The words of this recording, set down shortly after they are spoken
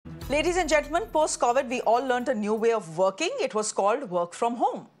Ladies and gentlemen, post-COVID, we all learnt a new way of working. It was called work from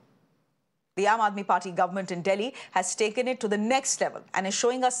home. The Aam Aadmi Party government in Delhi has taken it to the next level and is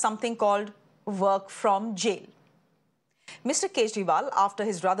showing us something called work from jail. Mr. Kejriwal, after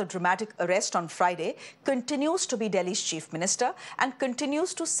his rather dramatic arrest on Friday, continues to be Delhi's chief minister and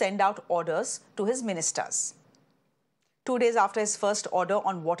continues to send out orders to his ministers. 2 days after his first order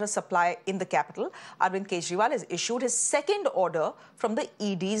on water supply in the capital, Arvind Kejriwal has issued his second order from the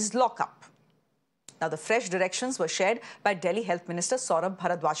ED's lockup. Now, the fresh directions were shared by Delhi Health Minister Saurabh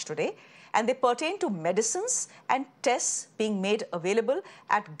Bharadwaj today, and they pertain to medicines and tests being made available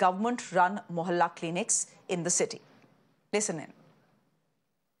at government-run mohalla clinics in the city. Listen in.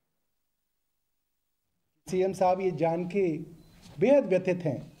 CM साहब ये जान के बेहद व्यथित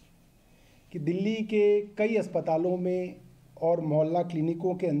हैं कि दिल्ली के कई अस्पतालों में और मोहल्ला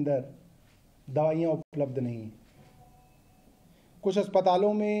क्लिनिकों के अंदर दवाइयाँ उपलब्ध नहीं हैं। कुछ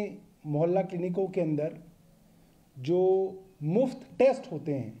अस्पतालों में मोहल्ला क्लिनिकों के अंदर जो मुफ्त टेस्ट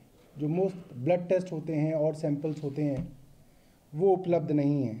होते हैं, जो मुफ्त ब्लड टेस्ट होते हैं और सैंपल्स होते हैं, वो उपलब्ध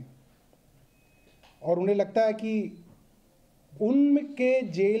नहीं हैं। और उन्हें लगता है कि उनके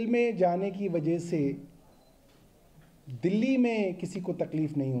जेल में जाने की वजह से दिल्ली में किसी को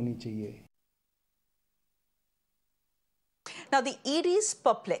तकलीफ नहीं होनी चाहिए। Now, the ED is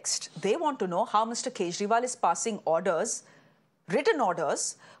perplexed. They want to know how Mr. Kejriwal is passing orders, written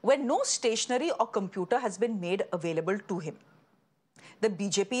orders, when no stationery or computer has been made available to him. The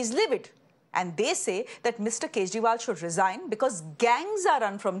BJP is livid, and they say that Mr. Kejriwal should resign because gangs are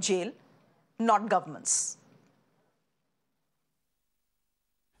run from jail, not governments.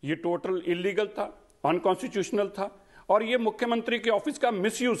 ये total illegal था, unconstitutional था और ये मुख्यमंत्री के office का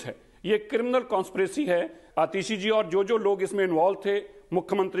misuse है। ये क्रिमिनल कॉन्स्पिरेसी है। आतिशी जी और जो लोग इसमें इन्वॉल्व थे,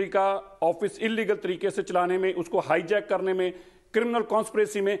 मुख्यमंत्री का ऑफिस इलीगल तरीके से चलाने में, उसको हाईजैक करने में, क्रिमिनल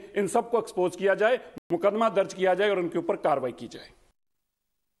कॉन्स्पिरेसी में, इन सबको एक्सपोज किया जाए, मुकदमा दर्ज किया जाए और उनके ऊपर कार्रवाई की जाए।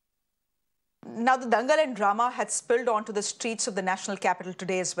 Now, the dangal and drama had spilled onto the streets of the national capital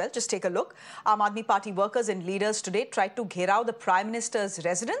today as well. Just take a look. Aam Aadmi Party workers and leaders today tried to gherao the Prime Minister's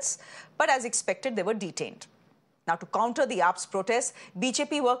residence, but as expected, they were detained. Now, to counter the AAP's protests,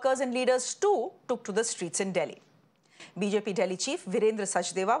 BJP workers and leaders too took to the streets in Delhi. BJP Delhi Chief Virendra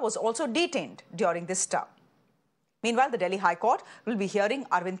Sachdeva was also detained during this storm. Meanwhile, the Delhi High Court will be hearing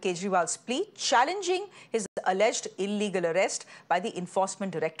Arvind Kejriwal's plea challenging his alleged illegal arrest by the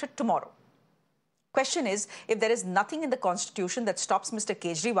Enforcement Directorate tomorrow. Question is, if there is nothing in the constitution that stops Mr.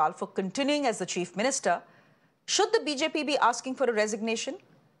 Kejriwal for continuing as the chief minister, should the BJP be asking for a resignation?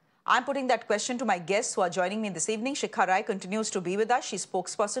 I'm putting that question to my guests who are joining me this evening. Shikha Rai continues to be with us. She's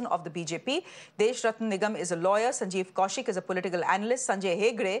spokesperson of the BJP. Desh Ratna Nigam is a lawyer. Sanjiv Kaushik is a political analyst. Sanjay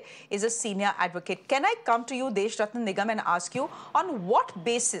Hegde is a senior advocate. Can I come to you, Desh Ratna Nigam, and ask you on what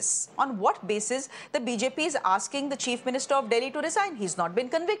basis the BJP is asking the chief minister of Delhi to resign? He's not been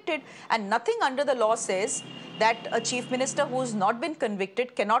convicted, and nothing under the law says that a chief minister who's not been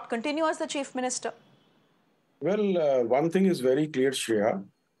convicted cannot continue as the chief minister. Well, one thing is very clear, Shreya,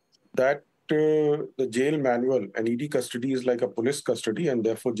 that the jail manual and ED custody is like a police custody, and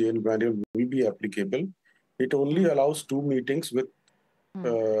therefore jail manual will be applicable. It only allows 2 meetings with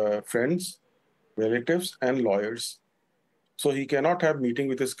friends, relatives and lawyers. So he cannot have meeting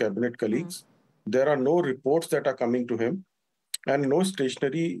with his cabinet colleagues. There are no reports that are coming to him, and no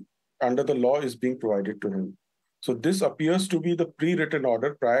stationery under the law is being provided to him. So this appears to be the pre-written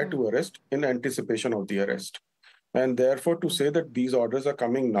order prior to arrest in anticipation of the arrest. And therefore, to say that these orders are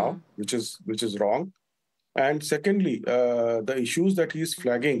coming now, which is wrong. And secondly, the issues that he is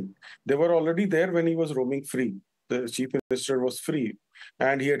flagging, they were already there when he was roaming free. The chief minister was free,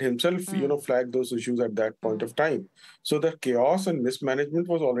 and he had himself, flagged those issues at that point of time. So the chaos and mismanagement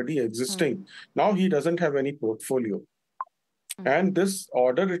was already existing. Now he doesn't have any portfolio. And this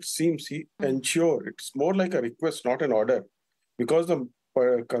order, it seems, it's more like a request, not an order, because the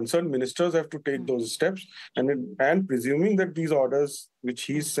concerned ministers have to take those steps, and presuming that these orders which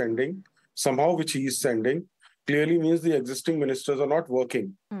he is sending clearly means the existing ministers are not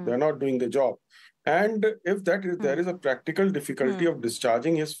working. They're not doing the job. And if there is a practical difficulty of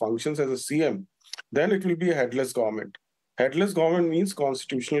discharging his functions as a CM, then it will be a headless government. Headless government means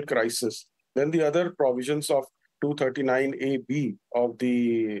constitutional crisis. Then the other provisions of 239A(b) of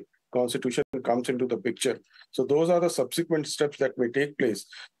the Constitution comes into the picture. So those are the subsequent steps that may take place.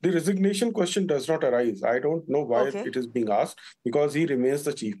 The resignation question does not arise. I don't know why it is being asked, because he remains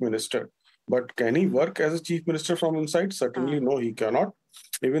the chief minister. But can he work as a chief minister from inside? Certainly no, he cannot.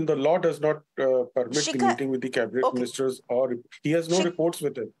 Even the law does not permit the meeting with the cabinet ministers, or he has no reports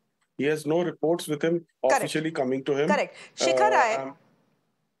with him. He has no reports with him officially coming to him. Correct. Shikha Rai,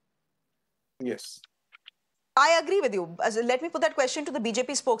 Yes. I agree with you. Let me put that question to the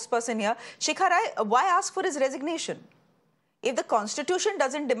BJP spokesperson here. Shikha Rai, why ask for his resignation? If the constitution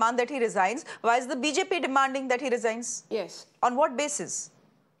doesn't demand that he resigns, why is the BJP demanding that he resigns? Yes. On what basis?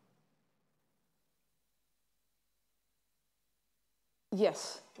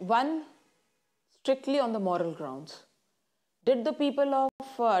 Yes. One, strictly on the moral grounds. Did the people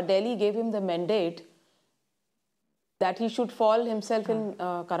of Delhi give him the mandate that he should fall himself in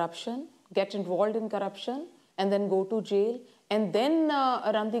corruption, get involved in corruption, and then go to jail, and then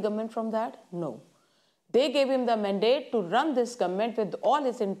run the government from that? No. They gave him the mandate to run this government with all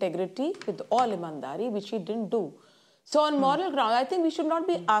his integrity, with all imandari, which he didn't do. So on moral ground, I think we should not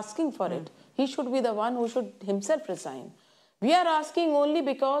be asking for it. He should be the one who should himself resign. We are asking only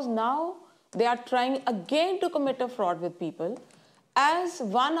because now they are trying again to commit a fraud with people. As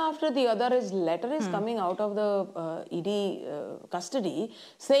one after the other, his letter is coming out of the ED custody,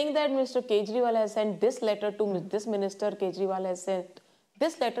 saying that Mr. Kejriwal has sent this letter to this minister, Kejriwal has sent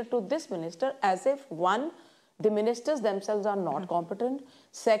this letter to this minister, as if one, the ministers themselves are not competent.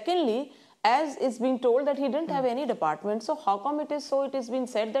 Secondly, as it's being told that he didn't have any department, so how come it is so? It has been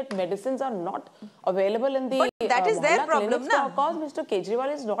said that medicines are not available in the but that is their problem, na? Because Mr.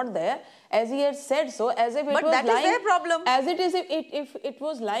 Kejriwal is not there, as he had said so, as if it but was that lying, is their problem. As it is if it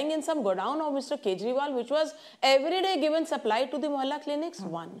was lying in some godown of Mr. Kejriwal, which was every day given supply to the mohalla clinics.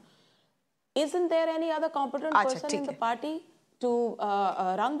 One, isn't there any other competent person in the party to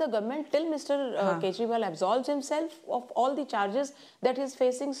run the government till Mr. Kejriwal absolves himself of all the charges that he's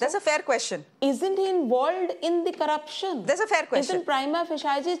facing? So that's a fair question. Isn't he involved in the corruption? That's a fair question. Isn't prima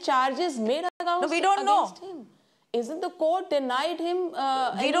facie charges made against him? No, we don't know. Isn't the court denied him?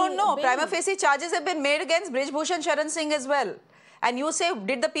 We don't know. Prima facie charges have been made against Brij Bhushan Sharan Singh as well. And you say,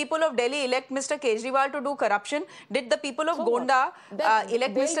 did the people of Delhi elect Mr. Kejriwal to do corruption? Did the people of Gonda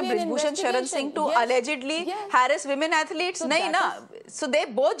elect Mr. Brij Bhushan Sharan Singh to allegedly harass women athletes? So Nahin, na. So they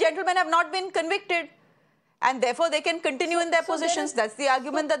both gentlemen have not been convicted. And therefore they can continue in their positions. That's the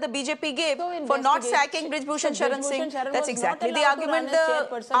argument that the BJP gave for not sacking Brij Bhushan Sharan Singh. That's exactly the argument the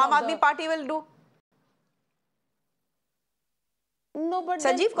Aam Aadmi Party will do. No, but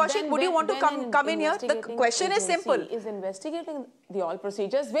Sanjiv Kaushik, would you want to come in here? The question is simple. Is investigating the all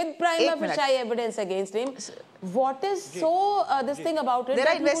procedures with prima facie evidence against him. What is so this thing about it? There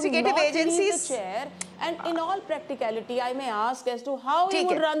are investigative agencies. The chair, and in all practicality, I may ask as to how he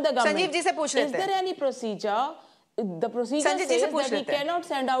would run the government. Sanjiv ji se पूछ लेते हैं. Is there any procedure? The procedure says that he cannot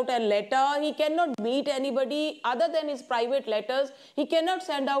send out a letter, he cannot meet anybody other than his private letters, he cannot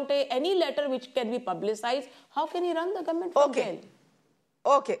send out any letter which can be publicized. How can he run the government from jail?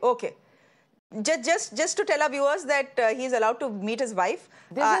 Okay. Just to tell our viewers that he is allowed to meet his wife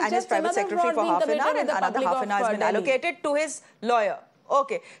and his private secretary for half an hour, and another half an hour has been allocated to his lawyer.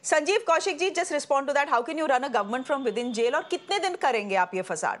 Okay. Sanjiv Kaushik ji, just respond to that. How can you run a government from within jail? और कितने दिन करेंगे आप ये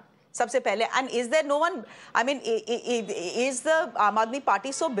फसाद? सबसे पहले, and is there no one, I mean, is the Aam Aadmi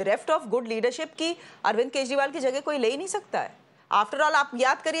Party so bereft of good leadership कि अरविंद केजरीवाल की जगह कोई ले ही नहीं सकता है? After all, आप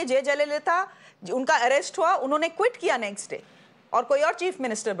याद करिए जय जयललिता, उनका अरेस्ट हुआ, उन्होंने क्विट किया नेक्स्ट डे और कोई और चीफ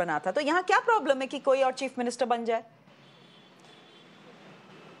मिनिस्टर बना था. तो यहाँ क्या प्रॉब्लम है कि कोई और चीफ मिनिस्टर बन जाए?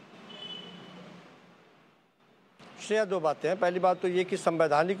 श्रेया, दो बातें हैं. पहली बात तो ये कि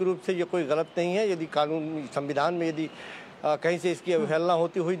संवैधानिक रूप से ये कोई गलत नहीं है. यदि कानून संविधान में यदि कहीं से इसकी अवहेलना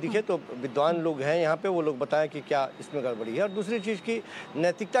होती हुई दिखे तो विद्वान लोग हैं यहाँ पे, वो लोग बताएं कि क्या इसमें गड़बड़ी है. और दूसरी चीज़ की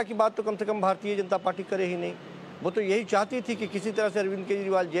नैतिकता की बात तो कम से कम भारतीय जनता पार्टी करे ही नहीं. वो तो यही चाहती थी कि किसी तरह से अरविंद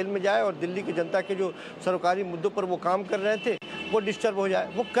केजरीवाल जेल में जाए और दिल्ली की जनता के जो सरकारी मुद्दों पर वो काम कर रहे थे वो डिस्टर्ब हो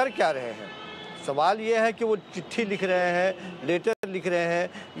जाए. वो कर क्या रहे हैं? सवाल ये है कि वो चिट्ठी लिख रहे हैं, लेटर लिख रहे हैं,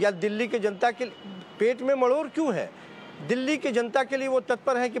 या दिल्ली के जनता के पेट में मड़ोर क्यों है? दिल्ली के जनता के लिए वो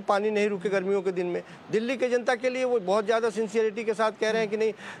तत्पर है कि पानी नहीं रुके गर्मियों के दिन में. दिल्ली के जनता के लिए वो बहुत ज़्यादा सिंसियरिटी के साथ कह रहे हैं कि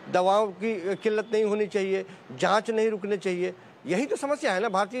नहीं, दवाओं की किल्लत नहीं होनी चाहिए, जांच नहीं रुकने चाहिए. यही तो समस्या है ना.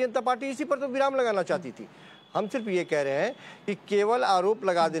 भारतीय जनता पार्टी इसी पर तो विराम लगाना चाहती थी. हम सिर्फ ये कह रहे हैं कि केवल आरोप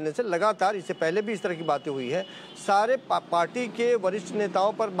लगा देने से, लगातार इससे पहले भी इस तरह की बातें हुई है, सारे पार्टी के वरिष्ठ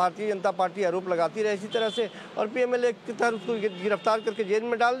नेताओं पर भारतीय जनता पार्टी आरोप लगाती रहे इसी तरह से, और पीएमएलए की तरह उसको गिरफ्तार करके जेल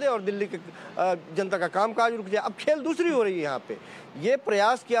में डाल दे और दिल्ली के जनता का कामकाज रुक जाए. अब खेल दूसरी हो रही है. यहाँ पे ये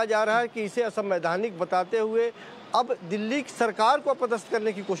प्रयास किया जा रहा है कि इसे असंवैधानिक बताते हुए अब दिल्ली सरकार को अपदस्थ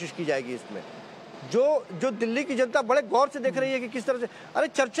करने की कोशिश की जाएगी. इसमें जो दिल्ली की जनता बड़े गौर से देख रही है कि किस तरह से, अरे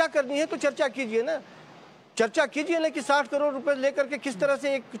चर्चा करनी है तो चर्चा कीजिए ना. चर्चा कीजिए ना कि 60 करोड़ रुपए लेकर के किस तरह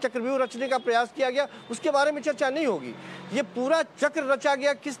से एक चक्रव्यूह रचने का प्रयास किया गया, उसके बारे में चर्चा नहीं होगी। ये पूरा चक्र रचा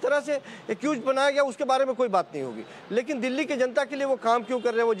गया, किस तरह से एक्यूज बनाया गया, उसके बारे में कोई बात नहीं होगी। लेकिन दिल्ली की जनता के लिए वो काम क्यों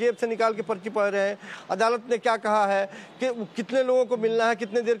कर रहे हैं, वो जेब से निकाल के पर्ची पढ़ रहे हैं, अदालत ने क्या कहा है कि कितने लोगों को मिलना है,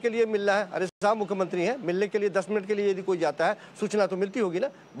 कितने देर के लिए मिलना है। अरे साहब, मुख्यमंत्री हैं, मिलने के लिए 10 मिनट के लिए यदि कोई जाता है, सूचना तो मिलती होगी ना,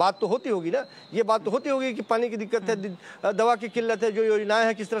 बात तो होती होगी ना। ये बात तो होती होगी कि पानी की दिक्कत है, दवा की किल्लत है, जो योजनाएं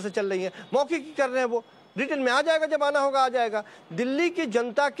हैं किस तरह से चल रही हैं, मौखिक की कर रहे हैं, वो रिटर्न में आ जाएगा, जब आना होगा आ जाएगा। दिल्ली की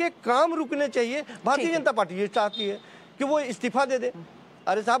जनता के काम रुकने चाहिए। भारतीय जनता पार्टी ये चाहती है कि वो इस्तीफा दे दे।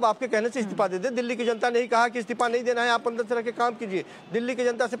 अरे साहब, आपके कहने से इस्तीफा दे दे। दिल्ली की जनता ने ही कहा कि इस्तीफा नहीं देना है, आप अंदर से रह के काम कीजिए। दिल्ली की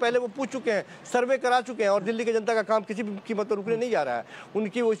जनता से पहले वो पूछ चुके हैं, सर्वे करा चुके हैं, और दिल्ली की जनता का काम किसी भी कीमत पर रुकने नहीं जा रहा है।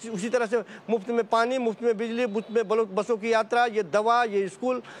 उनकी उसी तरह से मुफ्त में पानी, मुफ्त में बिजली, मुफ्त में बसों की यात्रा, ये दवा, ये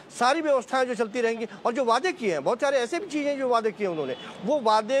स्कूल, सारी व्यवस्थाएं जो चलती रहेंगी। और जो वादे किए हैं, बहुत सारे ऐसे भी चीज़ें जो वादे किए उन्होंने, वो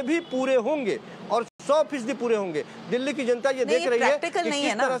वादे भी पूरे होंगे और 100% पूरे होंगे। दिल्ली की जनता ये देख रही है कि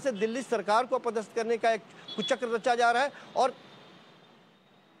किस तरह से दिल्ली सरकार को अपदस्थ करने का एक कुचक्र रचा जा रहा है। और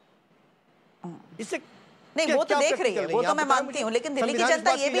इससे नहीं, वो तो देख रही है, वो तो मैं मानती हूँ, लेकिन दिल्ली की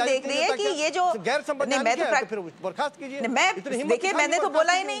जनता ये भी देख रही है कि ये जो गैर संवैधानिक है, फिर बर्खास्त कीजिए। मैं देखिए, मैंने तो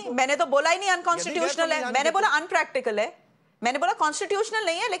बोला ही नहीं अनकॉन्स्टिट्यूशनल है, मैंने बोला अनप्रैक्टिकल है। मैंने बोला कॉन्स्टिट्यूशनल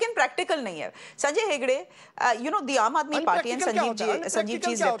नहीं है, लेकिन प्रैक्टिकल नहीं है। Sanjay Hegde, you know, the आम आदमी party and Sanjeev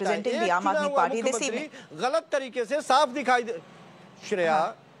ji is representing the आम आदमी पार्टी। दे सी गलत तरीके से साफ दिखाई दे।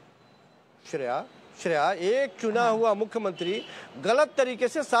 श्रेया, एक चुना हुआ मुख्यमंत्री गलत तरीके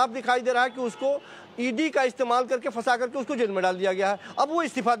से साफ दिखाई दे रहा है कि उसको ईडी का इस्तेमाल करके फंसा करके उसको जेल में डाल दिया गया है। अब वो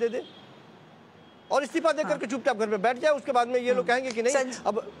इस्तीफा दे दे और इस्तीफा दे करके चुपचाप घर में बैठ जाए। उसके बाद में ये लोग कहेंगे कि नहीं,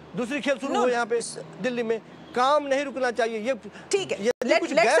 अब दूसरी खेल शुरू हो यहाँ पे दिल्ली में। काम नहीं रुकना चाहिए। ये ठीक है, let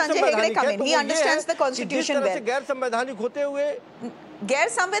Sanjay Hegde come in. He understands the constitution well. गैर संवैधानिक होते हुए, गैर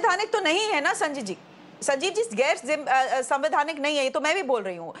संवैधानिक तो नहीं है ना संजीव जी, गैर संवैधानिक नहीं है, ये तो मैं भी बोल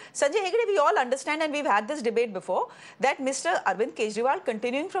रही हूँ। Sanjay Hegde, we all understand and we've had this debate before that Mr. Arvind Kejriwal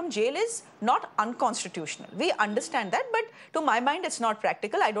continuing from jail is not unconstitutional. We understand that, but to my mind it's not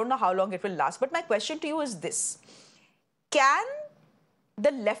practical. I don't know how long it will last. But my question to you is this: can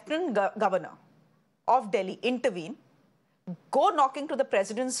the Lieutenant Governor of Delhi intervene, go knocking to the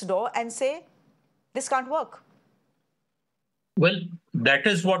president's door and say, this can't work? Well, that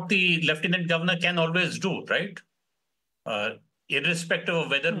is what the Lieutenant Governor can always do, right? Irrespective of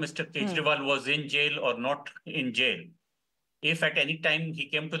whether Mr. Kejriwal was in jail or not in jail. If at any time he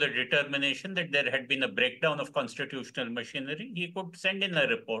came to the determination that there had been a breakdown of constitutional machinery, he could send in a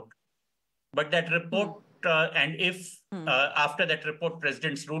report. But that report, and if after that report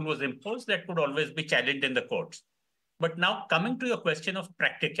President's rule was imposed, that could always be challenged in the courts. But now coming to your question of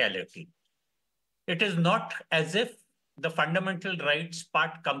practicality, it is not as if the fundamental rights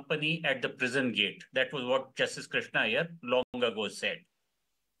part company at the prison gate. That was what Justice Krishna Iyer long ago said.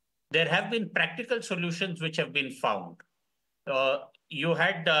 There have been practical solutions which have been found. You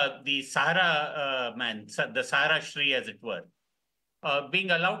had the Sahara man, the Sahara Shri as it were, being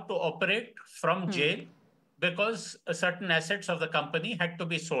allowed to operate from jail because certain assets of the company had to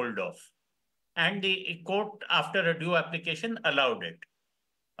be sold off. And the court, after a due application, allowed it.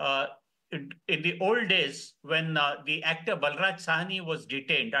 In the old days, when the actor Balraj Sahni was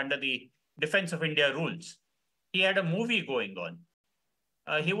detained under the Defense of India rules, he had a movie going on.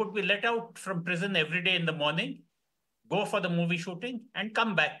 He would be let out from prison every day in the morning, go for the movie shooting, and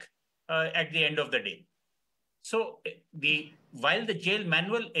come back at the end of the day. So while the jail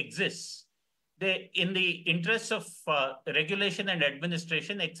manual exists, in the interests of regulation and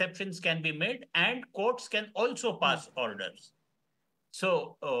administration, exceptions can be made and courts can also pass orders.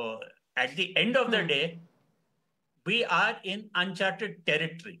 So at the end of the day, we are in uncharted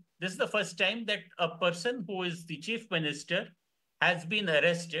territory. This is the first time that a person who is the chief minister has been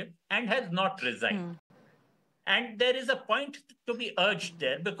arrested and has not resigned. And there is a point to be urged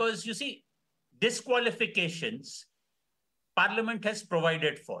there because, you see, disqualifications Parliament has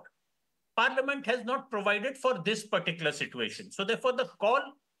provided for. Parliament has not provided for this particular situation. So therefore, the call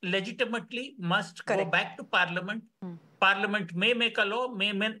legitimately must go back to Parliament. Parliament may make a law,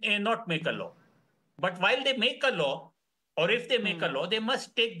 may not make a law. But while they make a law, or if they make a law, they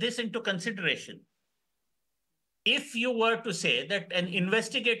must take this into consideration. If you were to say that an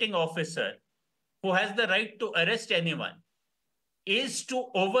investigating officer who has the right to arrest anyone is to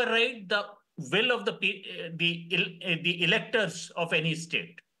override the will of the electors of any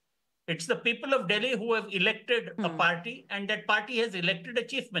state. It's the people of Delhi who have elected a party, and that party has elected a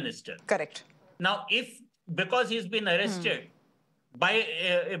chief minister. Correct. Now, because he's been arrested by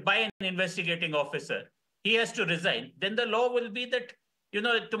an investigating officer, he has to resign, then the law will be that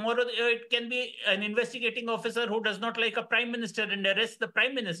Tomorrow it can be an investigating officer who does not like a prime minister and arrests the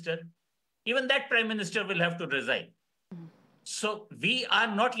prime minister. Even that prime minister will have to resign. So we are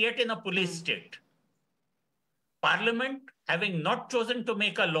not yet in a police state. Parliament, having not chosen to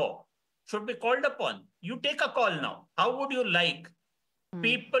make a law, should be called upon. You take a call now. How would you like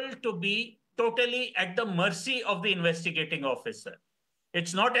people to be totally at the mercy of the investigating officer?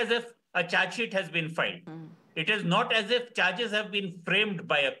 It's not as if a charge sheet has been filed. It is not as if charges have been framed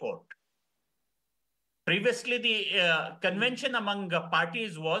by a court. Previously, the convention among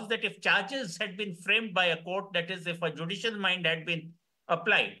parties was that if charges had been framed by a court, that is, if a judicial mind had been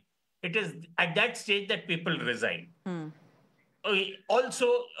applied, it is at that stage that people resign.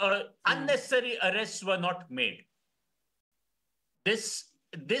 Also, unnecessary arrests were not made. This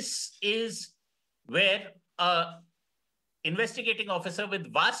is where an investigating officer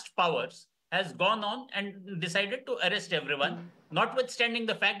with vast powers has gone on and decided to arrest everyone, notwithstanding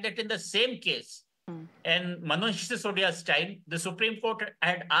the fact that in the same case, in Manoj Sisodia's time, the Supreme Court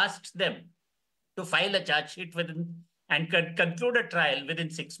had asked them to file a charge sheet and conclude a trial within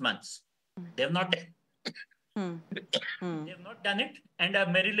 6 months. They have not done it and are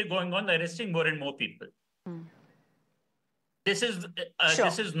merrily going on arresting more and more people. This is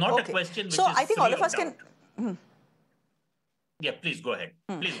not a question which is I think all of us can... Yeah, please go ahead.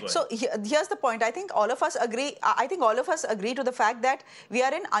 So here's the point. I think all of us agree. I think all of us agree to the fact that we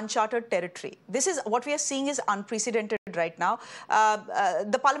are in uncharted territory. This is what we are seeing is unprecedented right now.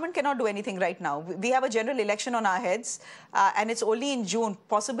 The Parliament cannot do anything right now. We have a general election on our heads, and it's only in June,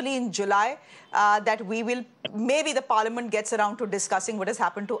 possibly in July, that maybe the Parliament gets around to discussing what has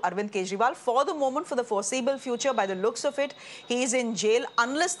happened to Arvind Kejriwal. For the moment, for the foreseeable future, by the looks of it, he is in jail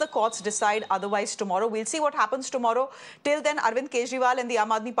unless the courts decide otherwise tomorrow. We'll see what happens tomorrow. Till then, Arvind Kejriwal and the Aam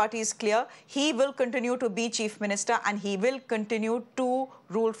Aadmi Party is clear. He will continue to be Chief Minister and he will continue to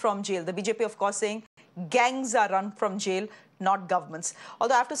rule from jail. The BJP, of course, saying gangs are run from jail, not governments.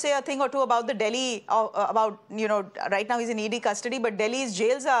 Although I have to say a thing or two about the Delhi, right now he's in ED custody, but Delhi's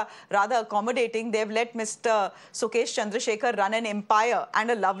jails are rather accommodating. They've let Mr. Sukesh Chandrasekhar run an empire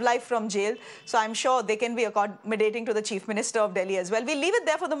and a love life from jail. So I'm sure they can be accommodating to the Chief Minister of Delhi as well. We'll leave it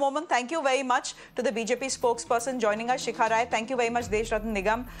there for the moment. Thank you very much to the BJP spokesperson joining us, Shikha Rai. Thank you very much, Desh Ratan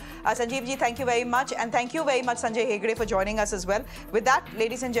Nigam. Sanjeev ji, thank you very much. And thank you very much, Sanjay Hegde, for joining us as well. With that,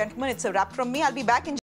 ladies and gentlemen, it's a wrap from me. I'll be back in